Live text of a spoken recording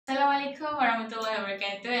Assalamualaikum warahmatullahi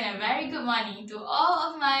wabarakatuh, and a very good morning to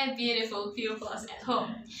all of my beautiful pupils at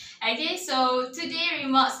home. Okay, so today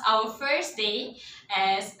marks our first day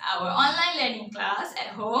as our online learning class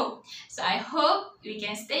at home. So I hope we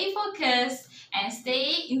can stay focused and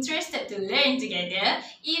stay interested to learn together,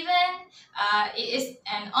 even it is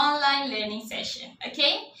an online learning session.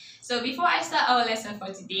 Okay, so before I start our lesson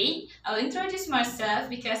for today, I'll introduce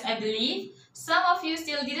myself because I believe some of you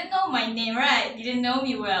still didn't know my name, right? Didn't know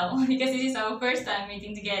me well because this is our first time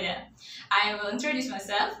meeting together. I will introduce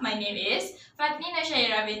myself. My name is Fatni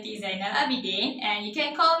Nashaira binti Zainal Abidin, and you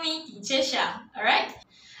can call me Teacher Syaa. Alright?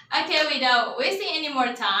 Okay, without wasting any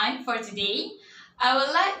more time for today, I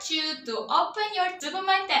would like you to open your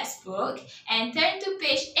SUPERMINDS textbook and turn to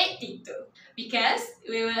page 82 because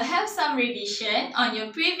we will have some revision on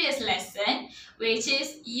your previous lesson, which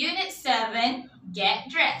is Unit 7,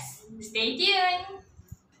 Get Dressed. Stay tuned!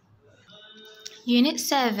 Unit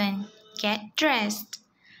 7. Get dressed.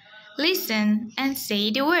 Listen and say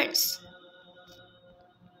the words.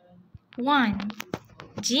 1.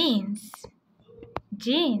 Jeans.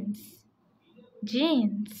 Jeans.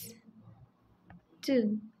 Jeans.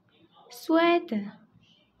 2. Sweater.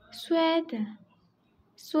 Sweater.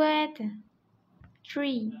 Sweater.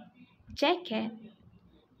 3. Jacket.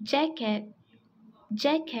 Jacket.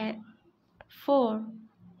 Jacket. 4.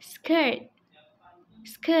 Skirt.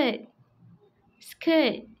 Skirt.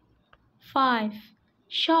 Skirt. 5.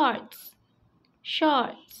 Shorts.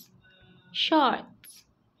 Shorts. Shorts.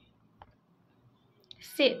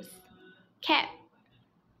 6. Cap.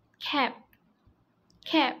 Cap.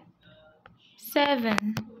 Cap.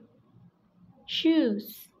 7.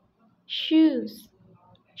 Shoes. Shoes.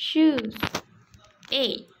 Shoes.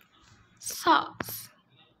 8. Socks.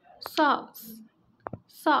 Socks.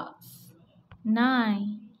 Socks.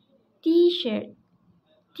 9. T-shirt.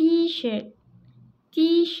 T-shirt.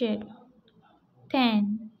 T-shirt.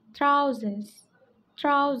 10. Trousers.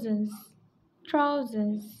 Trousers.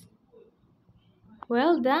 Trousers.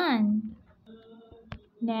 Well done.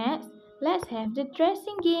 Next, let's have the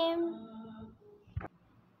dressing game.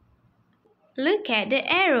 Look at the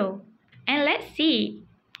arrow and let's see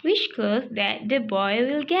which clothes that the boy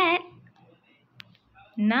will get.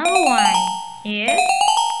 Number 1 is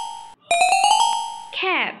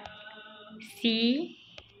cap.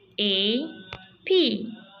 C-A-P.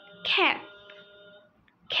 Cap.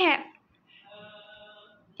 Cap.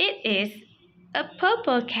 It is a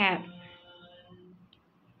purple cap.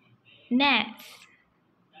 Next.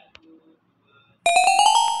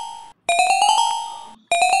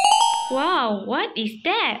 Wow, what is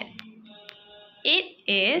that? It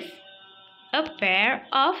is a pair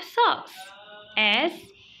of socks. S-O-C-K-S.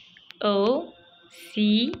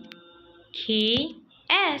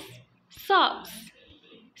 Socks.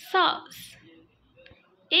 Socks.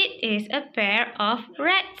 It is a pair of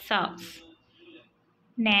red socks.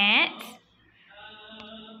 Next.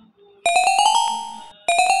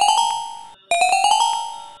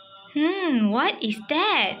 What is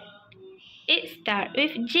that? It starts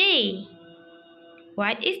with J.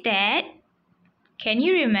 What is that? Can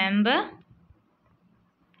you remember?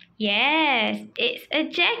 Yes, it's a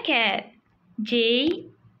jacket.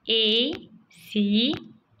 J-A-C-K-E-T.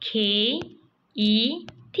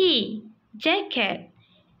 Jacket.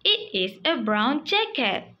 It is a brown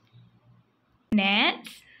jacket.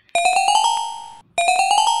 Next.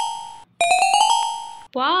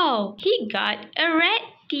 Wow, he got a red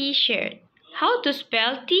t-shirt. How to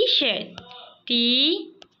spell t-shirt?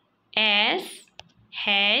 T-S-H-I-R-T.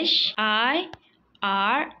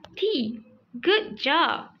 Good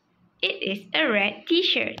job. It is a red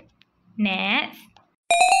t-shirt. Next.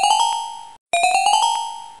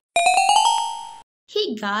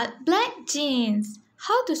 He got black jeans.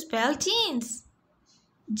 How to spell jeans?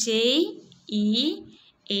 J-E-A-N-S.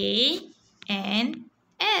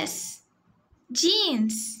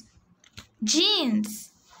 Jeans.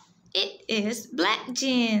 Jeans. It is black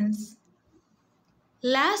jeans.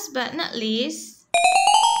 Last but not least,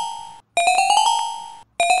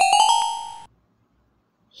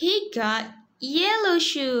 he got yellow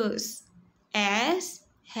shoes. S-H-O-E-S.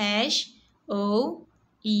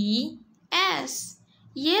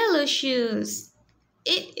 Yellow shoes.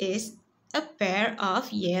 It is a pair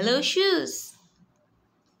of yellow shoes.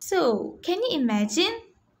 So, can you imagine?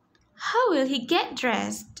 How will he get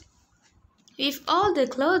dressed with all the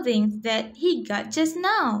clothing that he got just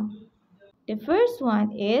now? The first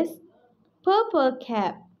one is purple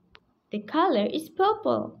cap. The color is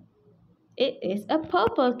purple. It is a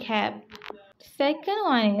purple cap. The second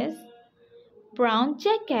one is brown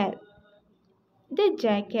jacket. The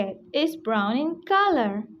jacket is brown in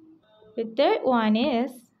color. The third one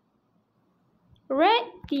is red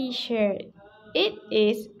t-shirt. It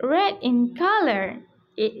is red in color.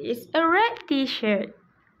 It is a red t-shirt.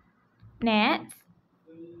 Next,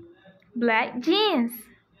 black jeans.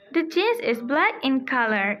 The jeans is black in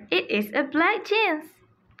color. It is a black jeans.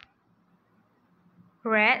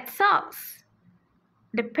 Red socks.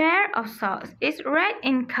 The pair of socks is red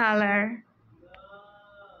in color.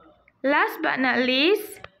 Last but not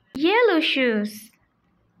least, yellow shoes.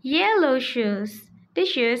 Yellow shoes. The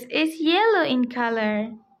shoes is yellow in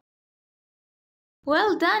color.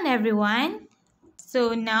 Well done, everyone.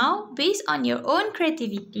 So now, based on your own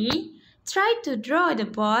creativity, try to draw the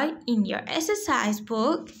boy in your exercise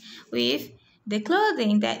book with the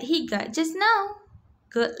clothing that he got just now.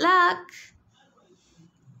 Good luck!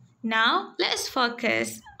 Now, let's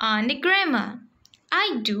focus on the grammar.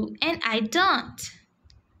 I do and I don't.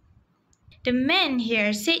 The man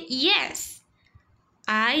here said yes.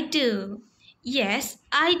 I do. Yes,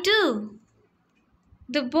 I do.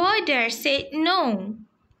 The boy there said no.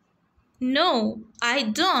 No, I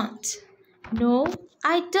don't. No,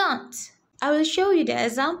 I don't. I will show you the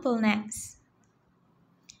example next.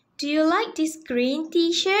 Do you like this green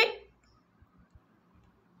t-shirt?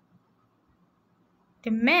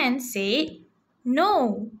 The man said,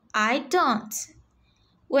 no, I don't.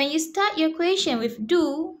 When you start your question with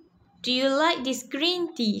do you like this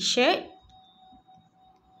green t-shirt?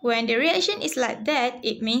 When the reaction is like that,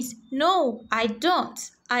 it means no, I don't.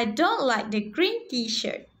 I don't like the green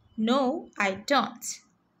t-shirt. No, I don't.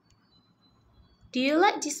 Do you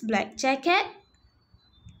like this black jacket?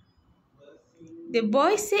 The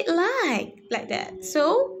boy said like that.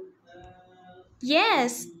 So,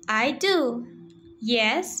 yes, I do.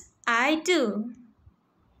 Yes, I do.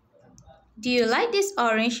 Do you like these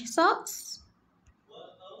orange socks?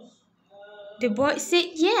 The boy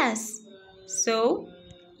said yes. So,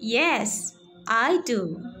 yes, I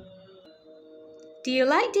do. Do you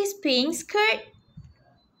like this pink skirt?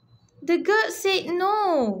 The girl said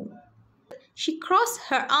no. She crossed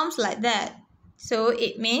her arms like that. So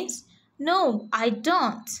it means, no, I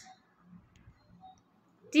don't.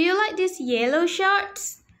 Do you like these yellow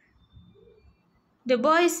shorts? The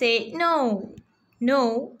boy said no.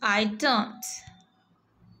 No, I don't.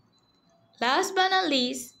 Last but not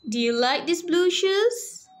least, do you like these blue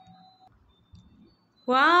shoes?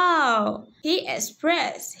 Wow! He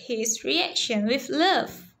expressed his reaction with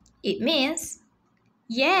love. It means,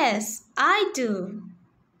 yes, I do.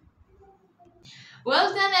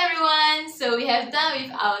 Well done, everyone! So we have done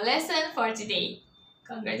with our lesson for today.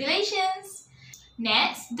 Congratulations!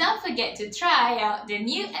 Next, don't forget to try out the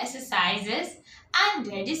new exercises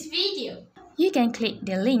under this video. You can click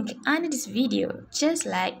the link under this video just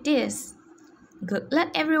like this. Good luck,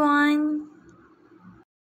 everyone!